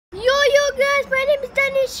guys, my name is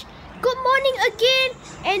Danish. Good morning again.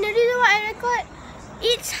 And the reason why I record,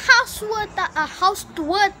 it's house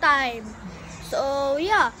tour time. So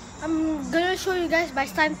yeah, I'm gonna show you guys my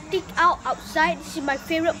static out outside. This is my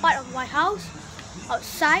favorite part of my house.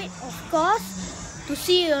 Outside, of course, to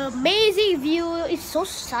see an amazing view. It's so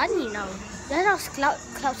sunny now. Then our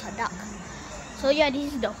clouds are dark. So yeah,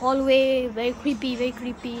 this is the hallway. Very creepy, very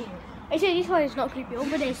creepy. Actually, this one is not creepy.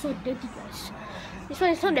 Over there is so dirty, guys. This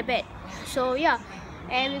one is not that bad. So yeah,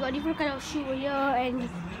 and we got different kind of shoe here. And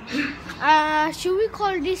should we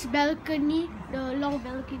call this balcony the long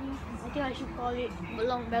balcony? I think I should call it the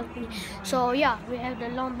long balcony. So yeah, we have the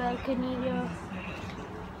long balcony here.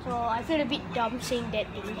 So I feel a bit dumb saying that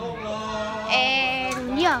thing.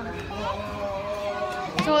 And yeah.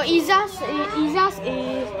 So Iza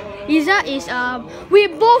is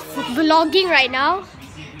we're both vlogging right now.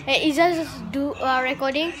 And Iza's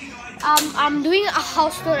recording. I'm doing a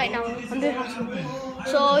house tour right now. I'm doing house tour.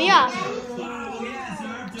 So yeah.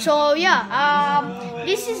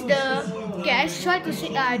 This is the. Okay, I try to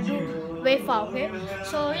do very far. Okay.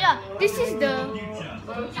 So yeah, this is the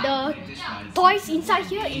toys inside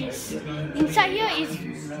here is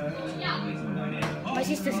my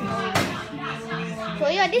sister's. So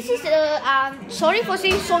yeah, this is sorry for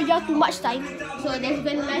saying so yeah too much time. So there's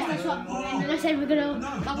been nice shop, and last time we're gonna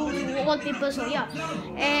cover with wallpaper. So yeah,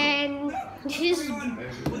 and this is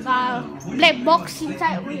black box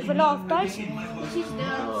inside with a lot of toys. This is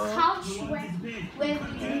the couch where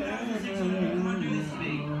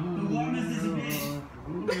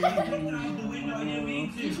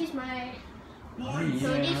this is my. So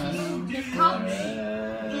this is the couch.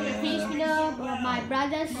 This is the face spinner. My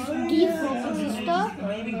brother's gift from my sister.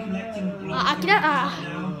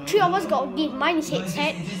 Three of us got a gift. Mine is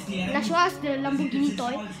headset. Nashwa's the Lamborghini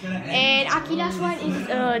toy, and Akila's one is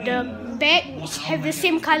the bag, which have the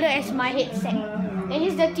same color as my headset. And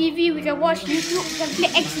here's the TV. We can watch YouTube. We can play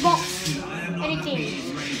Xbox, anything.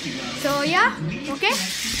 So yeah, okay.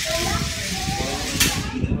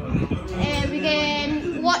 And we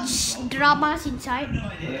can watch dramas inside.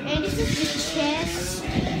 And this is the chairs,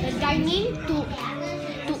 the dining to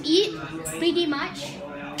eat, pretty much.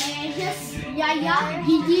 And here's Yaya,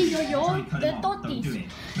 Gigi, Yoyo, the tortoise,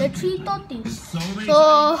 the three tortoise.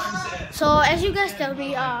 So as you guys tell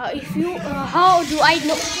me, if you how do I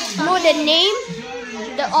know the name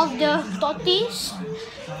of the tortoise?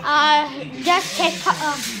 Just check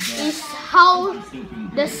is how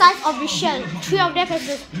the size of the shell. Three of them has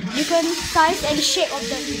a different size and shape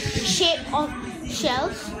of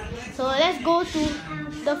shells. So let's go to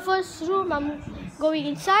the first room. I'm going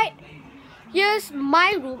inside. Here's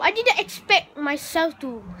my room. I didn't expect myself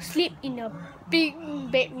to sleep in a big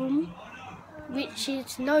bedroom, which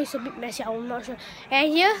is now it's a bit messy. I'm not sure.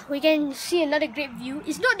 And here we can see another great view.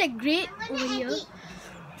 It's not that great over here.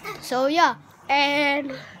 So yeah,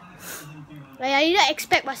 and I didn't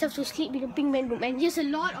expect myself to sleep in a pink bedroom. And here's a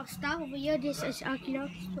lot of stuff over here. This is Akira.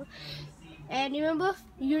 And remember,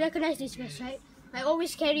 you recognize this guys, right? I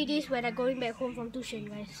always carry this when I'm going back home from tuition,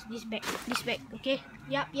 guys. This bag, okay?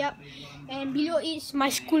 Yup. And below is my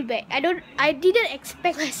school bag. I didn't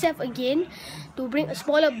expect myself again to bring a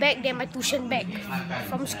smaller bag than my tuition bag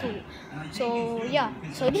from school. So yeah.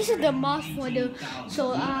 So this is the mouse for the.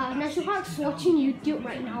 So Nashuha's watching YouTube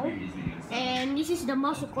right now, and this is the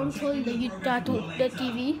mouse to control the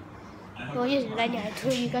TV. Oh yes, I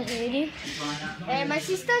told you guys already. And my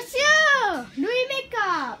sister's here doing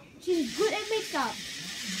makeup. She's good at makeup.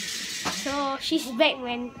 So she's back,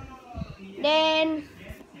 man. Then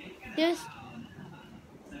just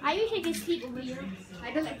I wish I can sleep over here.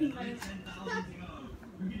 I don't like pink color.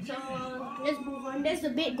 So let's move on. There's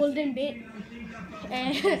the bed, golden bed.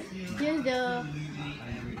 And here's the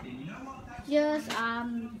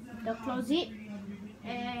closet.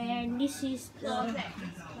 And this is the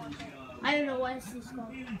I don't know what this is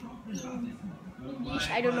called. English,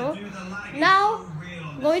 I don't know. Now,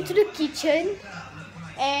 going to the kitchen,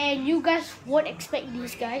 and you guys won't expect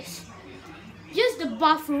this, guys. Here's the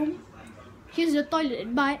bathroom. Here's the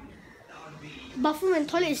toilet, but bathroom and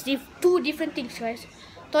toilet is two different things, guys.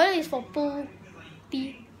 Toilet is for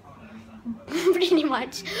pee, pretty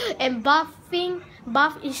much, and bath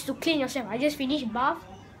is to clean yourself. I just finished bath,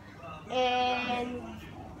 and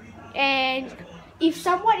if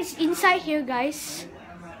someone is inside here, guys,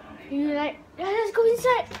 you're like, yeah, let's go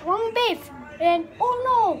inside. One bathe. And oh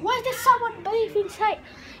no, why is there someone bathe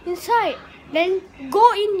inside? Then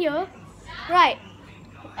go in here. Right.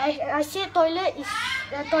 I said toilet and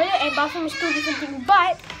bathroom is two different things.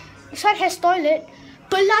 But this one has toilet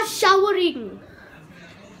plus showering.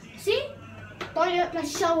 See? Toilet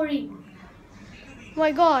plus showering. Oh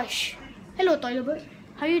my gosh. Hello, toilet bird.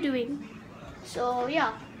 How you doing? So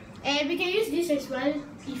yeah, and we can use this as well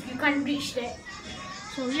if you can't reach that.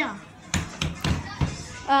 So yeah.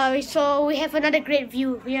 So we have another great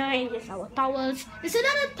view here, and here's our towels. There's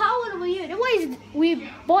another towel over here. Why is we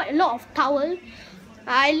bought a lot of towel?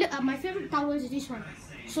 My favorite towel is this one,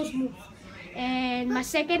 so smooth. And my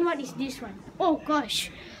second one is this one. Oh gosh,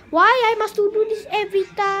 why I must do this every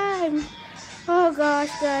time? Oh gosh,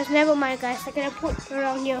 guys, never mind, guys. I'm gonna put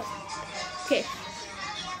around here. Okay.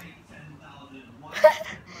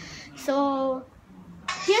 So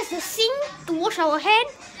here's the sink to wash our hand,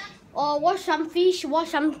 or wash some fish, wash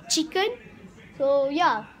some chicken. So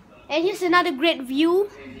yeah, and here's another great view.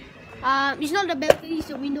 It's not the balcony, it's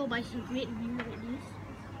the window, but it's a great view.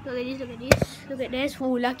 Look at this, look at this, look at this.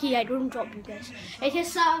 Oh, lucky I don't drop you guys. And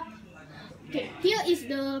here's okay, here is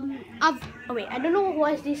the oh wait, I don't know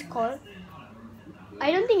what is this called.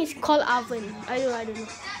 I don't think it's called oven. I don't know.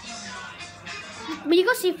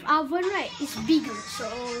 Because if oven, right, it's bigger. So,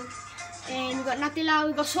 and we got Nutella.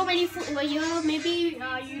 We got so many food over here. Maybe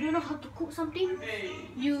you don't know how to cook something.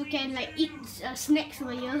 You can like eat snacks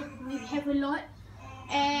over here. We have a lot.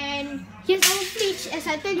 And here's our fridge. As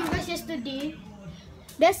I told you guys yesterday,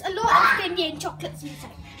 there's a lot of candy and chocolates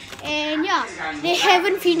inside. And yeah, they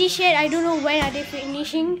haven't finished yet. I don't know when are they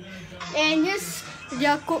finishing. And here's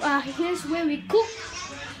here's where we cook.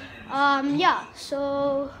 Yeah.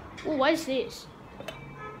 So, oh, what is this?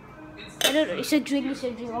 I don't know. It's a drink. It's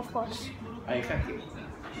a drink, of course.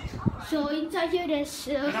 So inside here there's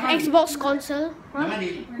Xbox console.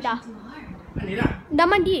 Dah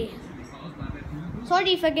mandi.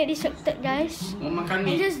 Sorry if I get distracted, guys.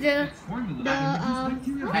 Here's the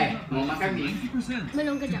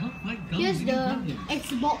belum kejap. Here's the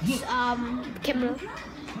Xbox camera.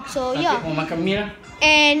 So yeah.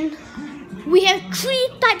 And we have 3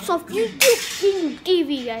 types of YouTube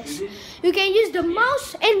TV, guys. You can use the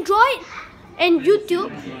mouse, Android, and YouTube.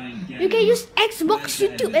 You can use Xbox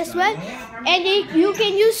YouTube as well, and you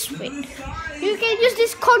can use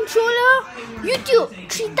this controller, YouTube.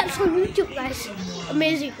 3 types of YouTube, guys.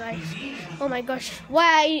 Amazing, guys. Oh my gosh,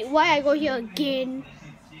 why I go here again?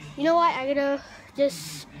 You know what? I'm gonna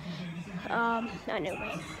just never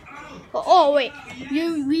mind. Oh wait,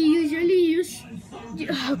 we usually use.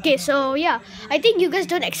 Okay, so yeah, I think you guys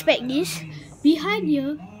don't expect this. Behind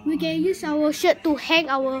here, we can use our shirt to hang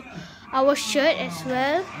our shirt as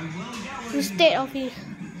well, instead of it.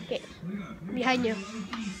 Okay, behind you.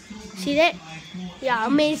 See that? Yeah,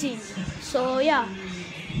 amazing. So yeah,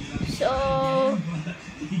 so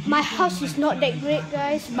my house is not that great,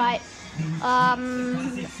 guys, but at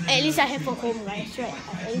least I have a home, guys, right?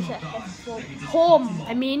 At least I have a home,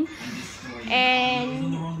 I mean.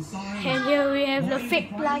 And here we have the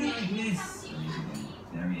fake plant.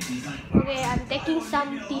 Okay, I'm taking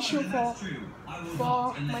some tissue for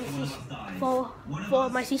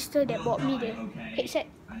my sister that bought me the headset.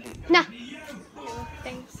 Nah,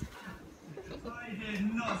 thanks.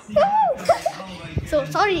 So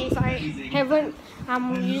sorry if I haven't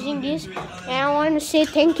using this, and I want to say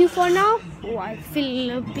thank you for now. Oh, I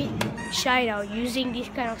feel a bit shy now using this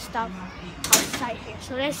kind of stuff outside here.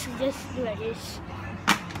 So let's just do like this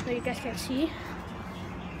so you guys can see.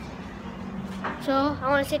 So I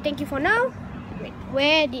want to say thank you for now. Wait,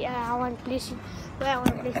 where did I want to place it? Where I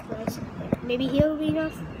want to place it, guys? Maybe here will be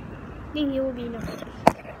enough. I think here will be enough.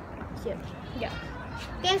 Here, yeah.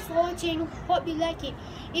 Thanks for watching. Hope you like it.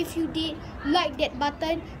 If you did, like that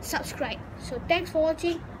button, subscribe. So thanks for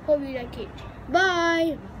watching. Hope you like it.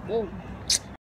 Bye. Whoa.